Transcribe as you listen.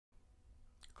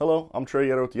Hello, I'm Trey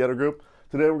Yetter with the Yetter Group.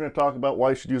 Today we're going to talk about why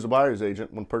you should use a buyer's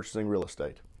agent when purchasing real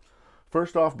estate.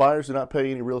 First off, buyers do not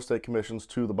pay any real estate commissions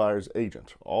to the buyer's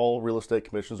agent. All real estate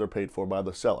commissions are paid for by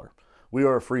the seller. We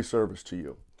are a free service to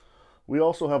you. We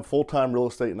also have full-time real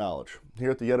estate knowledge. Here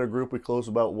at the Yetter Group, we close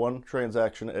about one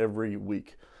transaction every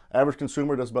week. Average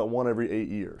consumer does about one every 8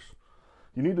 years.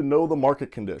 You need to know the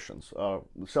market conditions.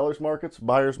 Seller's markets,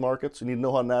 buyer's markets, you need to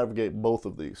know how to navigate both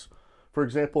of these. For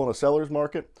example, in a seller's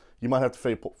market, you might have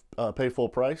to pay full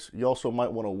price. You also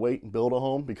might want to wait and build a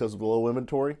home because of the low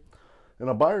inventory. In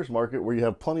a buyer's market where you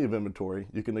have plenty of inventory,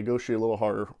 you can negotiate a little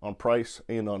harder on price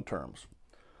and on terms.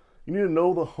 You need to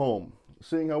know the home.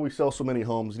 Seeing how we sell so many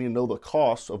homes, you need to know the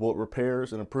costs of what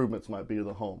repairs and improvements might be to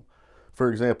the home.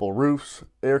 For example, roofs,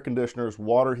 air conditioners,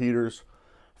 water heaters,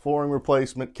 flooring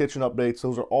replacement, kitchen updates,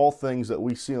 those are all things that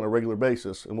we see on a regular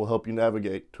basis and will help you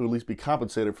navigate to at least be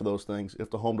compensated for those things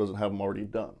if the home doesn't have them already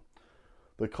done.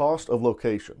 The cost of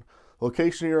location.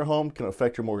 Location of your home can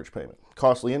affect your mortgage payment.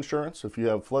 Costly insurance, if you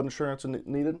have flood insurance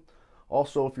needed.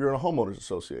 Also, if you're in a homeowners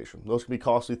association. Those can be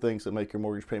costly things that make your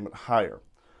mortgage payment higher.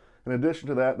 In addition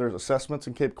to that, there's assessments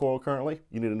in Cape Coral currently.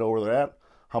 You need to know where they're at,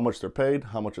 how much they're paid,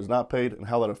 how much is not paid, and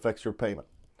how that affects your payment.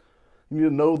 You need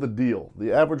to know the deal.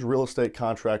 The average real estate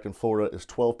contract in Florida is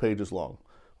 12 pages long.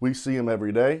 We see them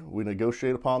every day. We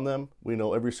negotiate upon them. We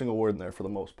know every single word in there for the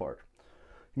most part.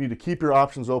 You need to keep your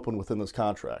options open within this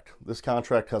contract. This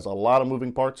contract has a lot of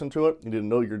moving parts into it. You need to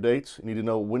know your dates. You need to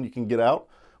know when you can get out,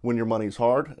 when your money's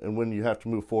hard, and when you have to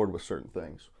move forward with certain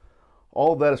things.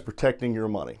 All of that is protecting your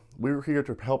money. We're here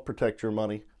to help protect your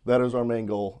money. That is our main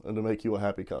goal and to make you a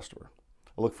happy customer.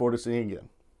 I look forward to seeing you again.